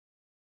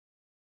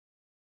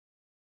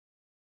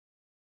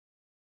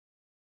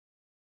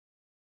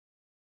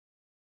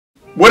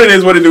What it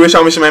is, what it do, it's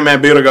your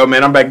man, Bill to go,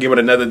 man. I'm back again with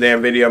another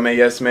damn video, man.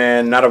 Yes,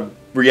 man. Not a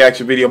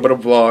reaction video, but a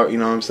vlog, you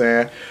know what I'm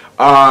saying?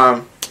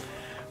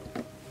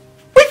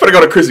 We finna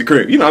go to Krispy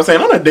Kreme, you know what I'm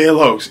saying? On a day of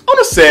Lokes. On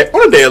a set,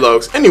 on a day of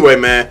Lokes. Anyway,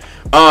 man,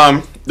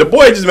 the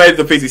boy just made it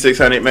to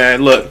 5,600,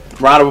 man. Look,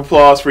 round of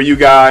applause for you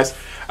guys.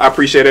 I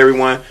appreciate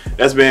everyone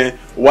that's been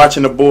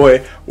watching the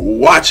boy,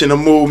 watching the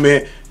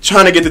movement,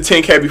 trying to get to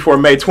 10K before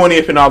May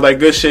 20th and all that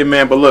good shit,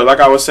 man. But look, like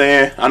I was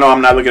saying, I know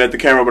I'm not looking at the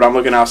camera, but I'm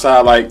looking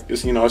outside like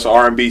it's, you know, it's an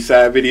R&B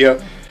sad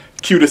video.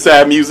 Cue the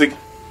sad music.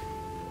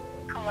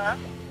 Hello?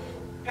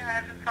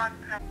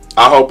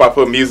 I hope I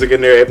put music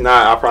in there. If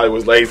not, I probably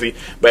was lazy.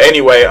 But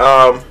anyway,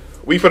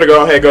 we finna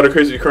go ahead and go to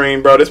Krispy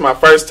Kreme, bro. This is my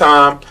first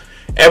time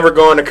ever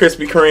going to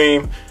Krispy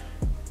Kreme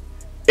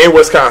in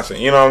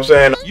Wisconsin. You know what I'm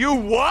saying? You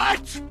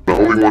what? The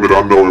only one that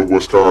I know in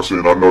Wisconsin,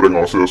 I know they're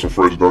gonna sell some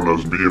fresh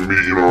donuts, being me,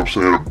 you know what I'm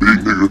saying? A big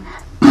nigga,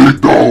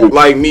 big dog.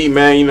 Like me,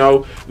 man, you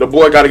know, the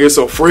boy gotta get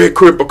some Fred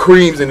Cripper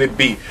creams in it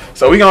beat.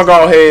 So we gonna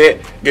go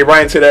ahead, get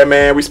right into that,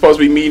 man. We supposed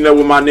to be meeting up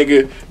with my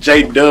nigga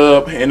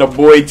J-Dub and the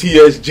boy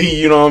TSG,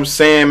 you know what I'm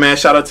saying, man?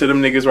 Shout out to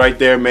them niggas right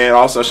there, man.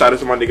 Also, shout out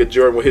to my nigga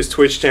Jordan with his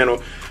Twitch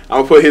channel.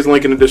 I'm gonna put his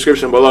link in the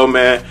description below,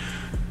 man.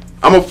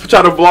 I'm gonna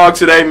try to vlog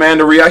today, man.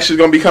 The reaction is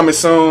gonna be coming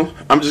soon.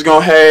 I'm just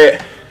gonna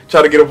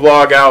try to get a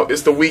vlog out.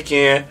 It's the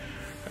weekend.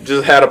 I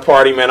just had a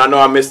party, man. I know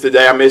I missed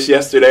today. I missed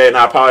yesterday, and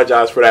I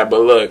apologize for that. But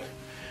look,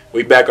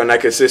 we back on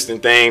that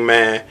consistent thing,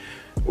 man.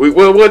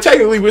 Well,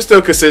 technically we're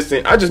still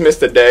consistent. I just missed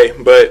the day,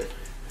 but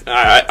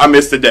I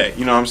missed the day.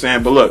 You know what I'm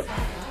saying? But look,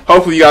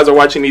 hopefully you guys are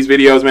watching these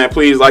videos, man.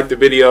 Please like the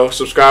video,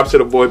 subscribe to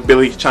the boy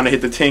Billy, trying to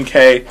hit the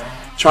 10K,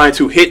 trying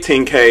to hit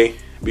 10K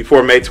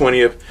before May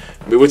 20th.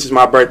 Which is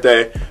my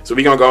birthday, so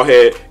we gonna go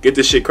ahead, get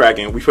this shit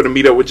cracking. We finna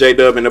meet up with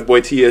J-Dub and the boy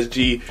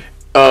TSG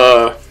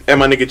at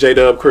my nigga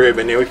J-Dub crib,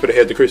 and then we finna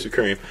head to Krispy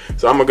Kreme.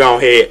 So I'm gonna go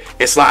ahead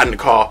and slide in the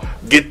car,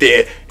 get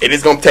there, and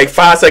it's gonna take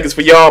 5 seconds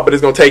for y'all, but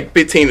it's gonna take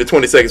 15 to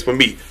 20 seconds for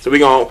me. So we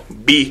gonna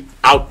be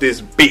out this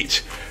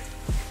bitch.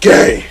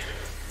 Gang.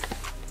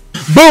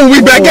 Boom,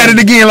 we back at it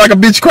again like a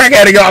bitch crack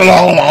addict.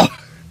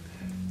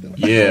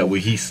 Yeah, what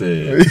he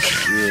said.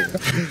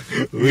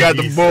 We got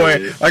the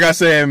boy. Like I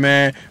said,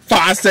 man,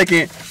 5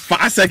 seconds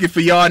for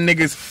y'all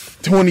niggas.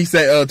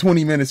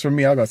 20 minutes for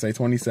me. I gotta say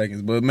 20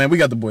 seconds, but man, we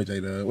got the boy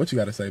J-Dub. What you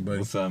gotta say, buddy?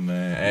 What's up,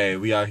 man? Hey,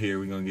 we out here.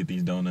 We gonna get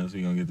these donuts.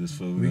 We gonna get this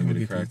food. We gonna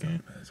get it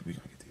cracking. We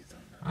gonna get these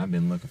donuts. I've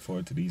been looking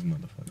forward to these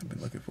motherfuckers. I've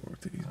been looking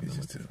forward to these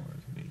bitches too.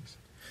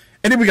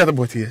 And then we got the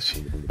boy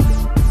TSG.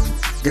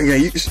 Yeah,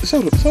 you show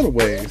the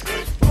waves.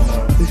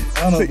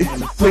 I don't know.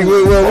 See, we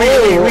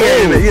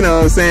you know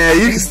what I'm saying?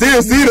 You can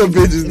still see them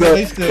bitches though.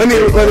 Let me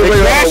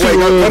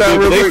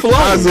wait.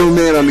 I'll zoom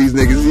in on these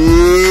niggas.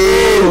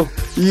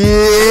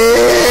 Yeah.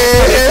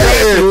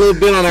 A little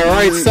bit on the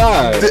right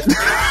side. That's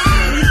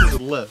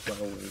the left.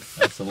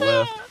 That's the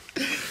left.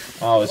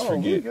 I always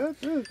forget.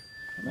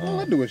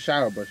 All I do is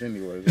shower brush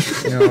anyway.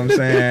 You know what I'm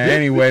saying?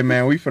 Anyway,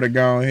 man, we finna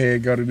go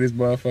ahead, go to this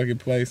motherfucking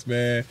place,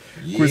 man.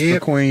 Yep. Krispy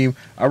Kreme.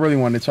 I really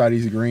wanted to try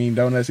these green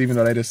donuts, even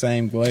though they the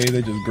same glaze,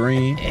 they just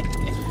green. You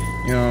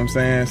know what I'm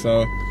saying?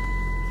 So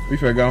we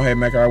finna go ahead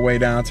and make our way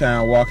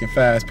downtown, walking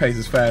fast,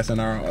 paces fast,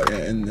 and I'm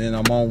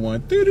on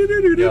one.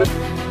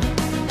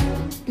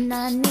 And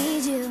I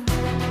need you,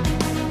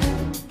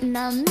 and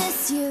I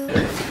miss you.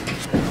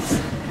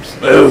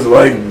 Smells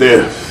like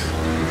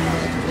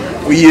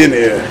death. We in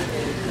here.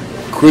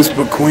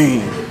 Krispy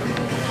Kreme.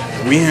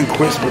 We in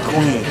Krispy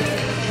Kreme.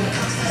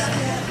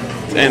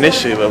 Man, this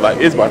shit look like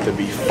it's about to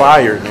be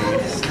fire, nigga.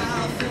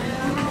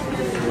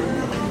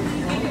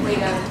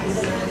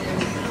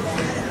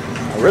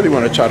 I really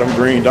want to try them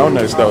green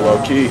donuts though,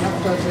 low key.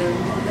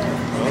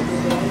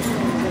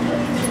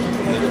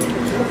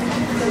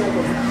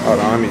 Hold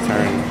on, let me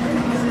turn.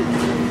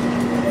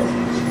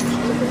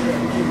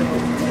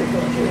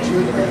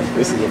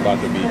 This is about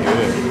to be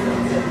good.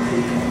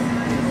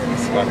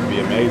 It's about to be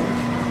amazing.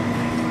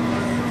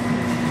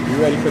 You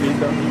ready for these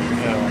donuts?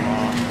 Hell no.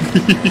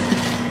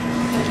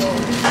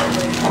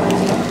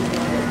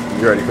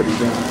 You ready for these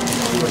donuts?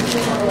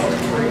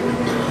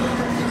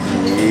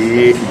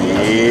 Yeah.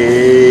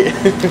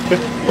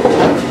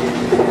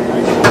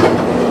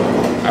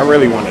 I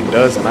really want a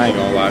dozen, I ain't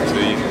gonna lie to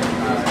you.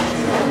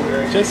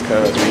 Just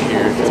cause we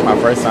here. This is my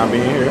first time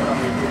being here.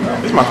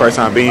 This is my first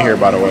time being here,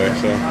 by the way,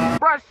 so.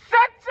 Bruh,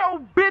 shut your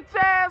bitch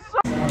ass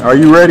up. Are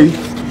you ready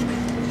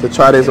to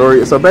try this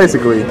Oreo? So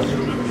basically,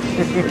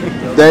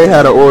 they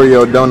had an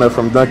Oreo donut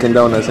from Dunkin'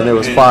 Donuts and it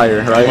was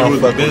fire, right? One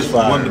of the best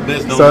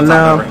donuts so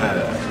now, I've ever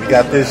had. We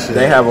got this shit.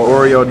 They have an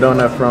Oreo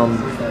donut from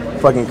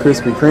fucking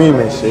Krispy Kreme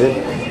and shit.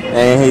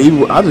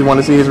 And I just want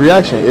to see his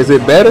reaction. Is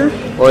it better?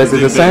 Or is it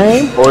the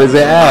same? Or is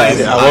it ass?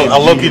 I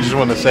low-key just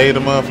want to say the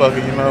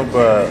motherfucker, you know,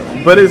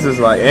 but it's just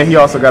like, and he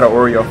also got an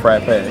Oreo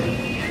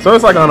frappe. So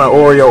it's like on an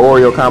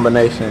Oreo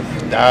combination.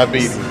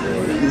 diabetes.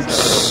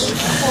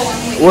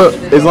 Well,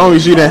 as long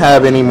as you didn't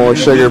have any more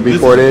sugar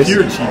before this.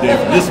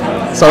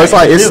 So it's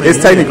like,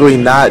 it's technically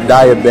not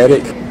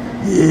diabetic.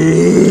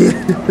 Yeah.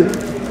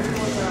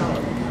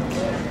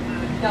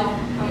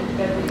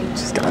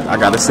 I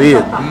gotta see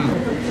it.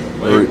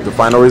 The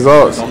final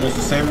results. Almost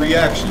the same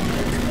reaction.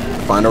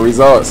 Final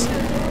results.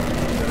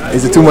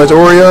 Is it too much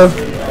Oreo?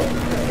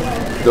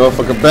 The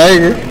fucking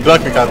banger.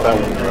 Duncan got that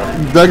one,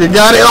 bro. Duncan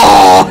got it.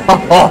 Oh!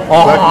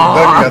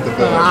 Duncan got the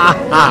bell.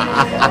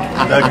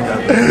 Duncan got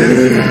the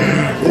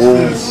bell.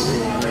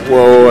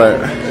 Whoa,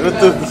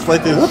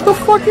 What the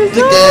fuck is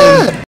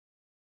that?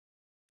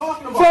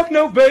 Fuck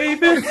no,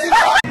 baby.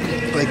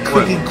 Like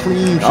cookie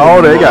cream.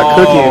 Oh, they got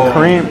cookie and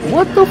cream.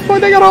 What the fuck?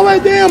 They got all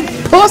that damn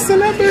pus in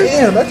that bitch.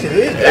 Damn, that's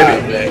it.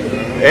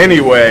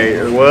 Anyway,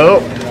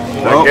 well,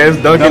 I guess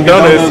Dunkin'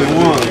 Donuts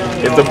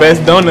is the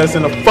best donuts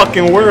in the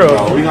fucking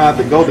world. We gonna have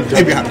to go to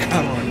Dunkin'.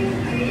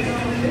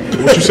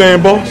 What you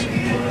saying, boss?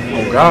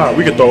 Oh God,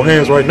 we can throw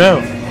hands right now.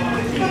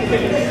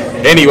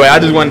 Anyway, I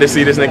just wanted to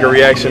see this nigga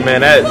reaction,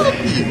 man. That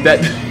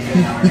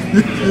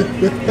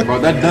Bro,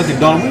 that Dunkin'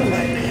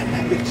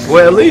 Donuts.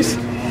 well, at least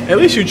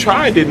you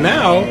tried it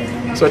now.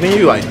 So then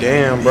you like,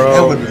 damn, bro.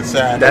 That would've been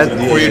sad. That's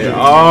Yeah.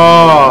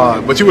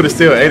 Oh, but you would have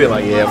still ate it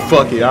like, yeah,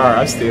 fuck it. All right,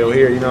 I'm still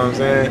here. You know what I'm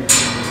saying?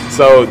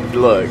 So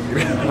look,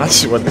 I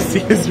just want to see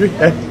his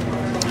reaction.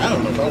 I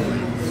don't know if I would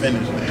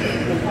finish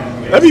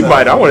that. Let me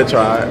bite. I want to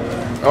try it.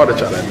 I want to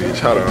try that bitch.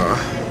 Hold on.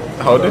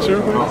 Hold this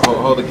real quick.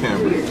 Hold the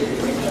camera.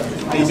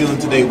 How you doing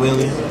today,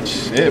 William?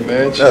 Shit,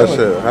 man. That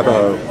shit. I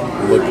don't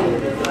look.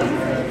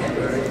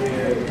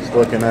 Just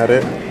looking at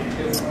it.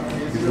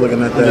 He's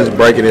looking at that. Just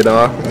breaking it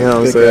off. You know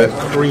what I'm saying?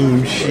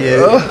 Cream shit.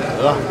 Go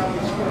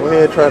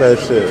ahead, try that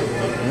shit.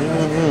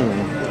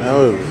 That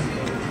was.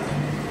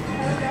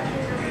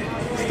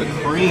 It's the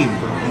cream,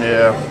 bro.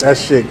 Yeah. That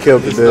shit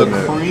killed it, It's didn't the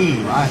it?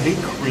 cream. I hate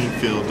cream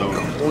filled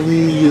donuts.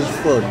 Creamy as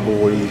fuck,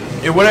 boy.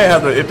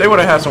 If they would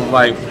have had some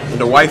like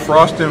the white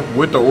frosting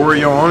with the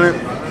Oreo on it,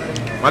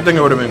 I think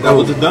it would have been That cool.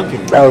 was the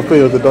Dunkin'. That was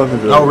filled with the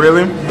Dunkin' Oh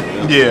really?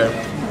 Yeah.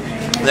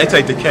 They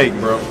take the cake,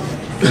 bro.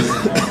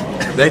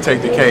 They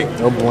take the cake.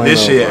 Don't blame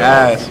This them, shit bro.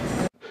 ass.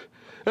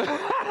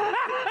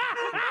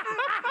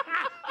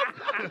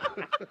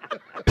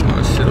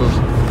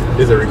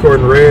 Is it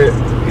recording red?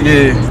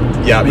 Yeah.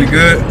 Yeah. We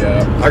good?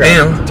 Yeah. I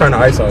got turn the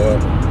ISO up.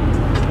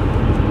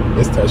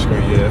 It's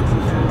touchscreen, yeah.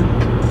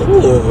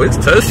 Ooh, it's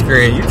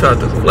touchscreen. You talk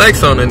to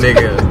flex on a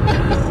nigga.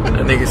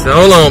 That nigga said,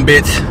 hold on,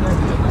 bitch.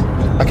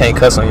 I can't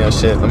cuss on your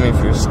shit. Let me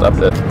stop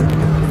that.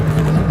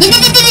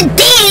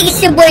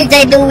 It's your boy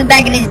J Dude. We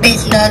back in this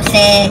bitch, you know what I'm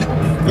saying?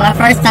 My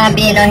first time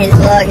being on his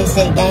vlog and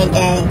shit, gang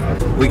gang.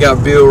 We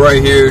got Bill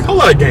right here. A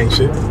lot of gang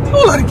shit.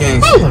 Whole lot of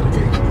gang shit.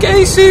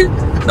 Gang shit.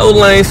 No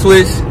lane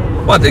switch.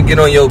 About to get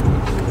on your,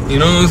 you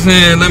know what I'm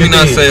saying? Let me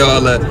not say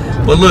all that.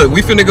 But look,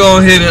 we finna go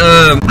ahead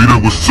and Beat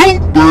up with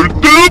super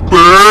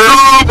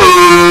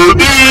duper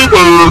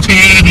duper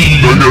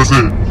TV. Like I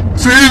said,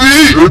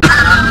 TV.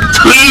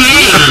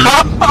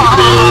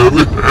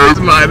 that's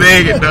my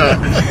nigga,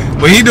 dog.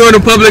 When he doing a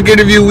public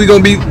interview, we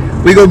gonna be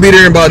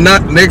there in about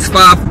next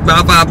 5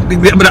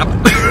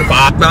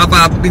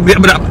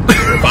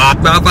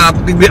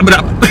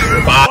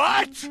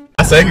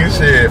 seconds,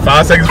 shit.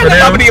 5 seconds for them.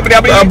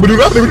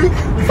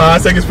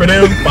 5 seconds for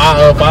them.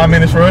 5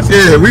 minutes for us.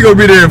 Yeah, we gonna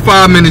be there in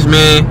 5 minutes,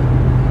 man.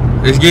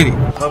 Let's get it.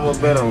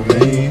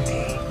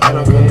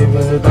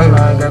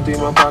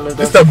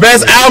 It's the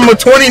best album of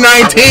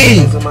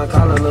 2019. You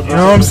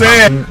know what I'm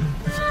saying?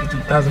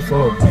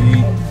 2004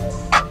 beat.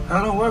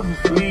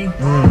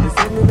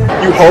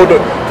 You hold the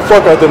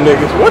fuck out them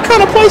niggas. What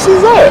kind of place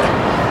is that?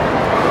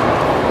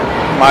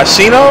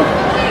 Massimo?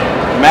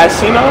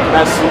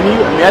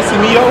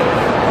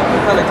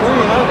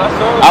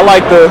 I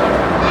like the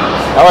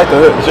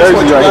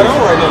jersey right here.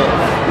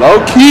 Low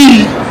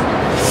key,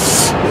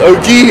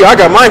 I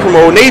got mine from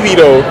Old Navy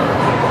though.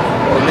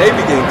 Old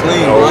Navy getting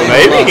clean, bro. Old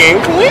Navy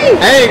getting clean.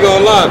 I ain't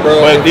gonna lie,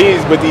 bro. But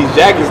these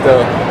jackets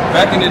though.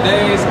 Back in the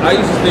days, I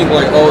used to think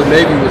like Old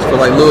Navy was for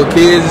like little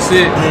kids and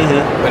shit.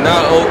 But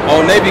now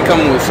Old Navy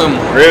coming with some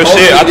Real totally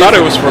shit. I thought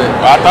it was for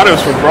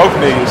broke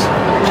niggas.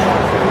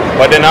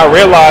 But then I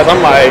realized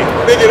I'm like,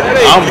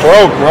 I'm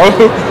broke, bro.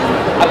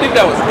 I think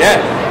that was Gap.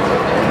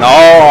 No,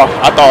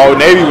 I thought Old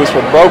Navy was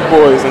for broke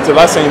boys until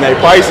I seen their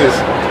prices.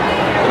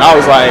 And I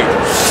was like,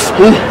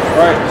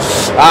 Right.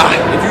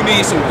 If you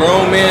need some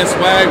grown man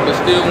swag but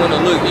still want to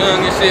look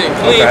young and shit and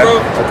clean, okay,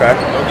 bro, okay.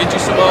 go get you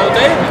some Old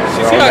Navy. You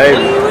see Old how Navy,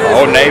 clean it is?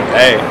 Old Navy,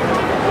 hey.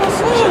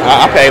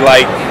 I pay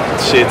like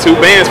shit $2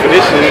 bands for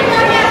this shit.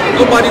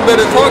 Nobody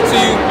better talk to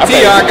you.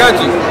 Tia, I got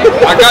you.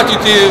 I got you,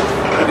 Tia.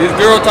 This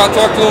girl talk to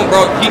him,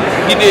 bro. He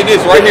did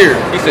this right here.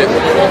 He said,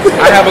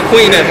 I have a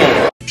queen at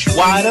home.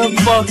 Why the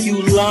fuck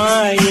you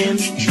lying?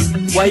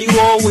 Why you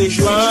always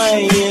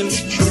lying?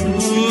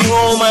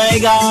 Oh my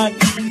god.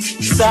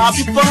 Stop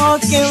your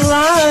fucking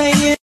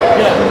lying.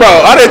 Bro,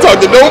 I didn't talk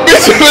to no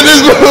bitch in this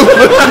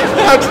movie.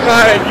 I'm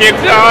trying to get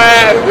your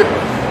ass.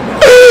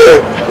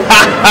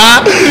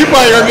 You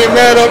probably gonna get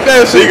mad up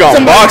there. She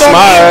gonna box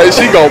my ass.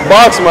 She gonna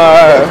box my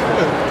ass.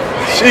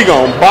 She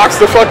gonna box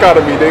the fuck out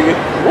of me, nigga.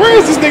 Where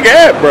is this nigga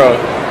at, bro? I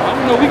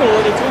don't know. We gonna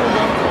run into him,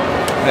 bro.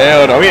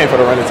 Hell no, we ain't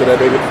finna run into that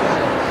nigga.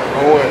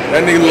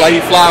 That nigga look like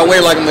he fly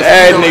away like a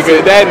mosquito.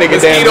 That nigga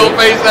mosquito damn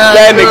face ass.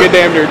 that nigga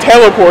damn near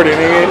teleported,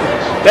 nigga.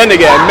 That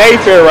nigga at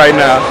Mayfair right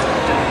now.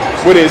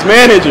 with his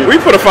manager. We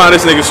finna find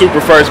this nigga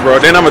Super first, bro.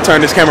 Then I'm gonna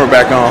turn this camera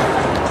back on.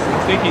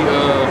 I think he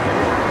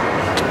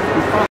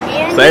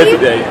Say it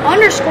today.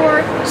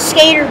 Underscore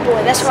skater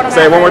boy. That's what I'm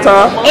Say it one more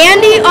time.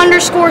 Andy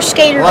underscore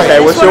skater boy. Okay,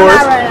 what's yours?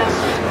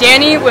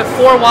 Danny with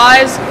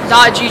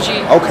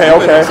 4Ys.gg. Okay,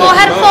 okay. So I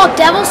had to follow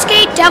Devil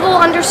Skate, Devil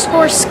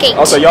underscore skate.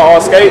 Oh, so y'all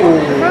all skate?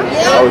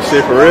 Oh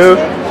shit, for real?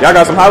 Y'all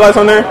got some highlights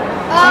on there?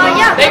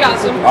 Yeah. They got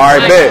some. All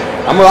right, bet.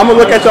 I'm gonna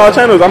look at y'all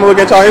channels. I'm gonna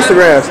look at y'all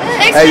Instagrams.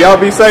 Hey, y'all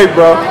be safe,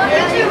 bro.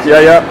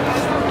 Yeah.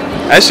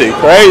 That shit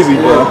crazy,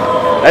 bro.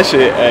 That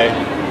shit, hey.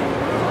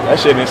 That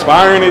shit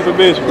inspiring as a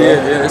bitch, bro.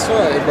 Yeah, that's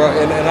right, bro.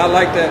 And I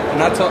like that.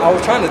 And I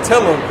was trying to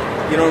tell him,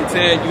 you know what I'm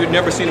saying? You had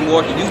never seen him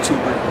walk a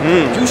YouTuber.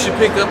 You should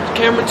pick up the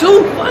camera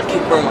too. Fuck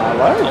it, bro. I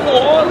like it. I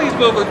want all these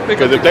motherfuckers to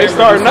pick up the camera. Because if they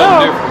start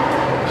now,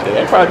 shit,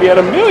 they probably be at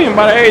 1 million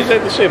by the age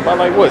of the shit. By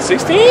like what,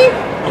 16?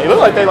 They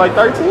look like they like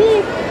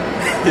 13.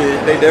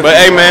 Yeah, but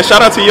hey, man, shout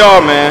out to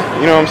y'all, man.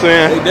 You know what I'm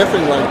saying? They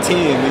definitely like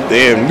 10.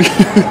 Damn.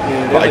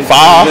 Yeah, like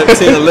 5.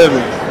 10,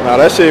 11. Nah,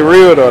 that shit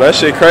real though. That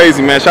shit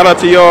crazy, man. Shout out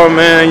to y'all,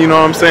 man. You know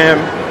what I'm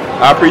saying?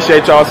 I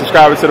appreciate y'all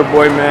subscribing to the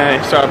boy,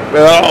 man. What?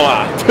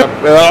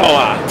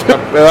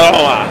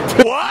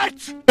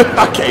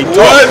 I can't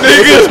talk. What,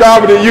 nigga?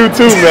 Subscribing to you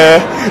too, man.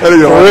 For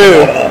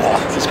real.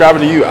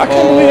 Subscribing to you. I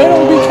can't believe they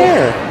don't be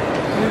caring.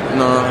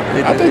 Nah,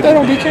 I think they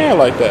don't be caring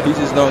like that. He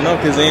just don't know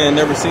because they ain't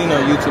never seen no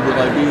YouTuber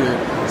like be here.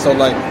 So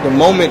like the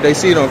moment they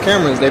see it on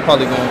cameras, they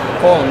probably gonna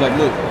call him like,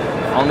 look,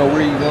 I don't know where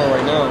you going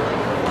right now.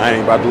 I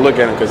ain't about to look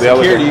at him because they're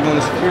security. You going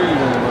to security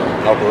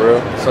room? Oh, for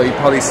real? So he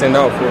probably send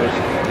out for it.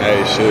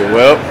 Hey, shit.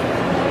 Well.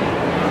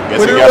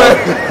 Guess we gotta,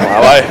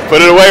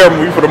 put it away or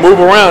we for the move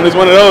around. It's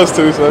one of those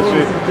two, so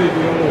shit.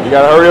 You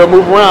gotta hurry up,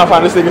 move around,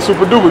 find this nigga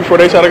Super Duper before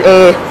they try to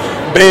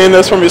ban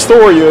us from your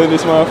story or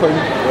this motherfucker.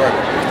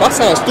 Right. If I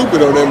sound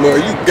stupid on that mother,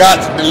 you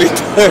got to delete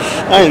that.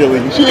 I ain't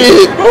deleting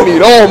shit. I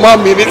need all my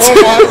minutes. Oh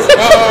my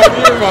God,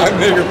 you're my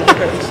nigga.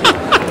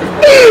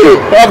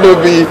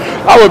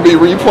 I would be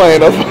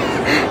replaying the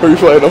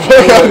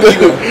fuck out of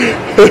it.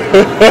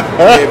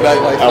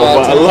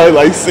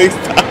 Like 6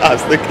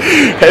 times.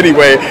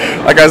 Anyway,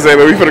 like I said,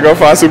 man, we finna go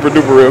find Super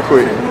Duper real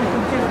quick.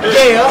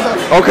 Yeah.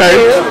 Okay.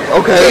 Yeah.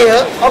 Okay.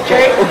 Yeah.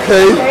 Okay.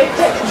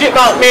 Jip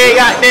out, man,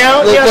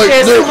 goddamn. You know what I'm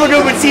saying? Super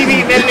Duper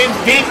TV, man, this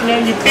bitch,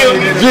 man, you feel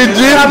me?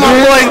 Got my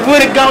boys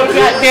with it going,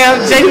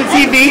 goddamn, JD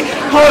TV.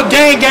 Whole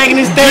gang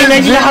in this thing,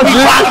 man. You know how we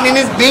rocking in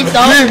this big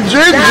dog.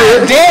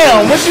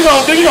 Damn, what you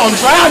gonna do? You gonna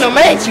drown them,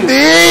 ain't you?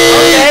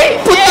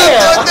 Okay?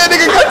 That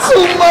nigga got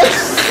too much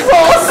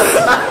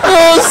sauce.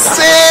 I'm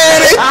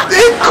saying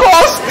it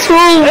costs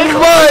too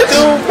much.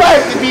 Too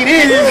much to be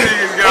this.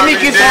 Let me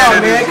get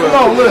on, man. Come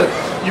on, look.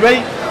 You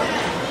ready?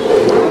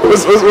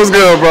 What's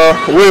good, bro?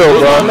 Will,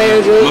 bro.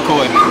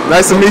 McCoy.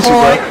 Nice to meet you,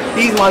 bro.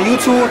 These my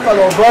YouTube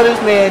fellow brothers,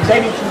 man.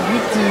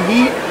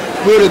 JDTV,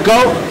 Will to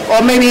go.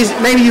 Or maybe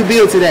you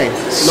Bill today.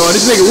 No,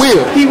 this nigga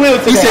Will. He will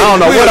today. He said, I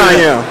don't know what I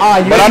am.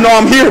 But I know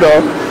I'm here,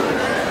 though.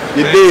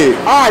 You dig?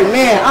 Alright,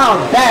 man.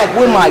 I'm back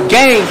with my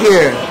gang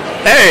here.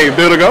 Hey,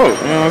 Bill to go. You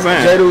know what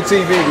I'm saying? JDU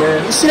TV,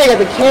 man. You see they got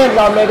the cams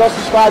on, man. Go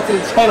subscribe to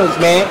the channels,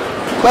 man.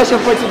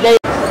 Question for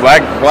today.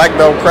 Black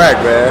don't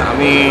crack, man. I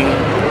mean,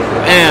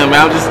 damn,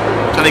 man, I'm just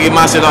trying to get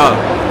my shit off.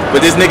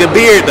 But this nigga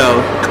beard, though,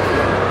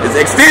 is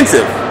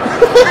extensive.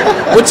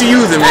 What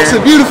you using, man? That's a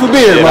beautiful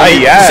beard, man.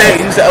 You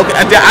said, okay,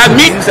 I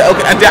mean.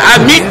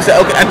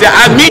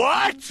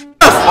 What?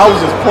 I was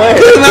just playing.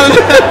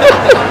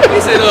 He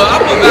said, I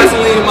put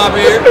Vaseline in my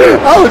beard.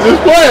 I was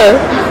just playing.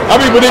 I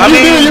mean, but if you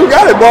do, you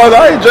got it, boys.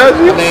 I ain't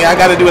judging you. I mean, I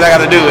gotta do what I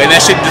gotta do. And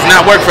that shit does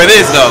not work for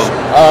this, though.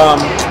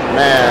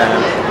 Man,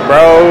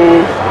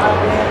 bro.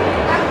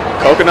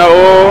 Coconut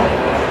oil.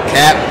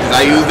 Cap, because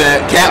I use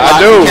that. Cap. I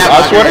do.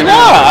 I swear to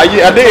God. I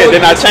did.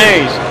 Then I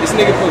changed. This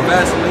nigga put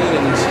Vaseline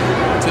in his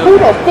shit.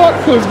 Who the fuck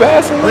puts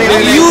Vaseline?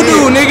 You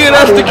do, nigga.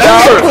 That's the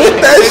cure. Put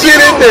that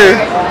shit in there.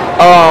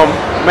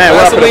 Man,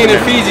 Vaseline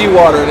and Fiji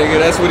water, nigga.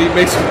 That's what he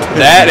makes with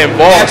that and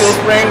Boss.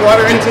 Spring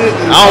water into it.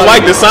 I don't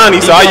like the Sunny,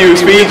 so I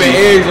use Fiji.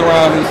 Eggs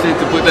around and shit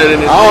to put that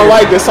in his I don't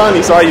like the Sunny,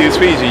 so I use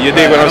Fiji. You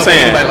dig what I'm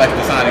saying? Like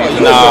the Sunny.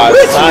 Nah,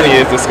 the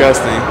Sunny is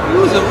disgusting.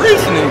 You was a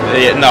rich nigga.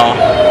 Yeah, no.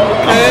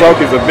 I'm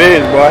broke as a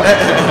bitch, boy.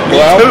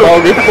 Boy, I'm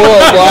broke as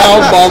fuck, boy.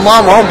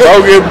 I'm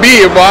broke as a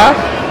bitch, boy.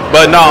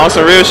 But no, on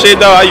some real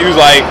shit though, I use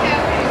like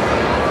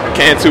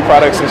canned 2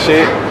 products and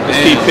shit.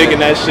 Just keep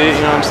picking that shit, you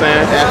know what I'm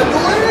saying?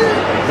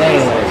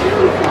 Damn.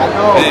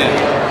 Man,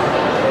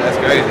 that's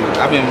crazy.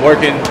 I've been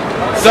working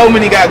so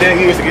many goddamn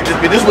years to get this.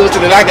 This little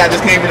shit that I got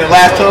just came in the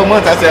last 12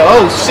 months. I said,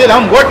 oh shit,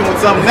 I'm working with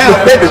something now.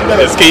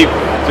 Just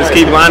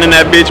keep lining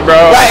that bitch, bro.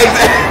 Right,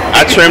 exactly.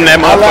 I trim that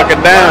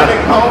motherfucker down.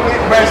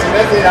 That's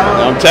it.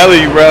 I'm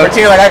telling you, bro.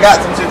 Pretend like I got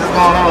some shit that's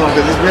going on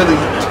because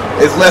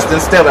it's less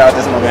than stellar out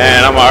this motherfucker.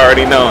 Man, I'm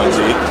already knowing,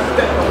 G.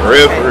 For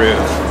real.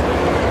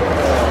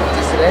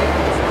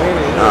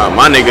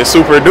 My nigga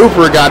Super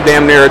Duper got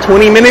damn near a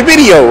 20-minute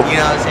video. You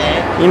know what I'm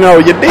saying? You know,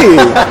 you did.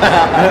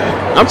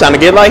 I'm trying to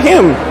get like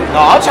him. No,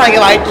 I'm trying to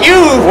get like you.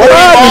 What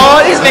bro.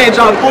 This man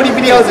dropped 40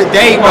 videos a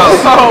day, bro.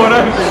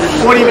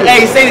 40.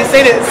 Hey, say it,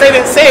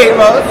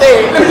 bro.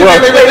 Say it.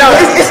 Wait, no,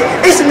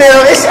 it's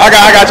Chanel. I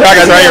got you right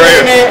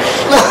here.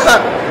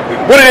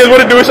 What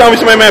it do? It's Sean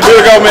Michelle, man.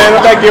 Beautiful, man.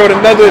 I'm back here with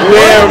another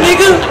damn.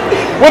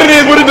 What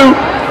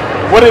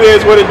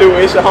it do?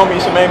 It's your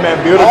homie Shemaine, man.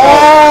 Beautiful.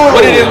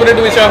 What it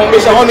do? It's your homie.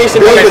 It's your homie.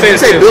 You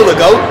say build a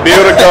goat?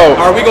 Build a goat.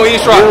 Are we gonna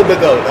eat strong? Build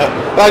a goat.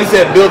 Thought you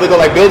said build a goat,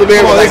 like build a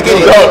bear. Let's get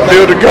it.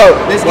 Build a goat.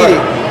 Let's get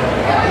it.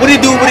 What it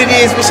do? What it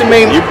is? With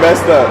Shemaine? You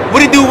messed up.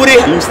 What it do? What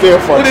it? You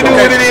still fucked What it do?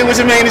 What it is? With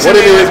Shemaine? What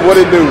it is? What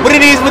it do? What it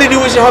is? What it do?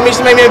 With your homie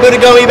Shemaine, man. Build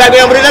a goat. We back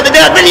down with another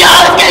damn video.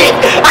 Let's get it.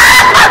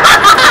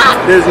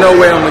 There's no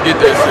way I'm gonna get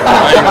that shit.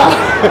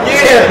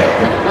 Yeah.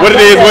 What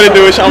it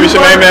do? It's Sean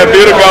Michelle, man.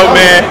 Beautiful,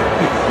 man.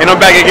 And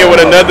I'm back again with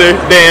another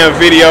damn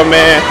video,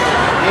 man.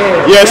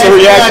 Yeah, it's a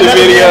reaction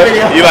video.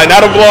 You like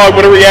not a vlog,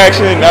 but a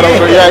reaction. Not a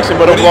reaction,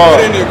 but a vlog.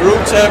 Put in the group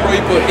chat, bro.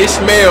 You put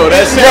Ishmael.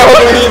 That's it.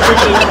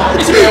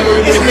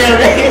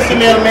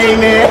 Ishmael,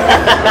 man.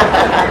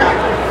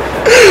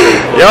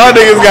 Y'all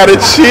niggas gotta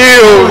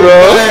chill,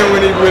 bro.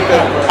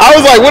 I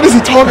was like, what is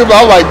he talking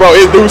about? I'm like, bro,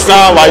 it do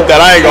sound like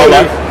that. I ain't gonna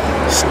lie.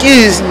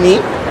 Excuse me.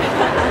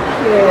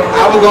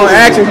 I was gonna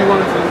ask if you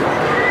wanted to.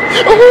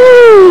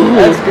 Ooh.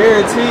 That's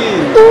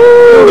guaranteed.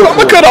 Ooh. I'm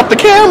gonna cut off the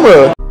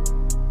camera.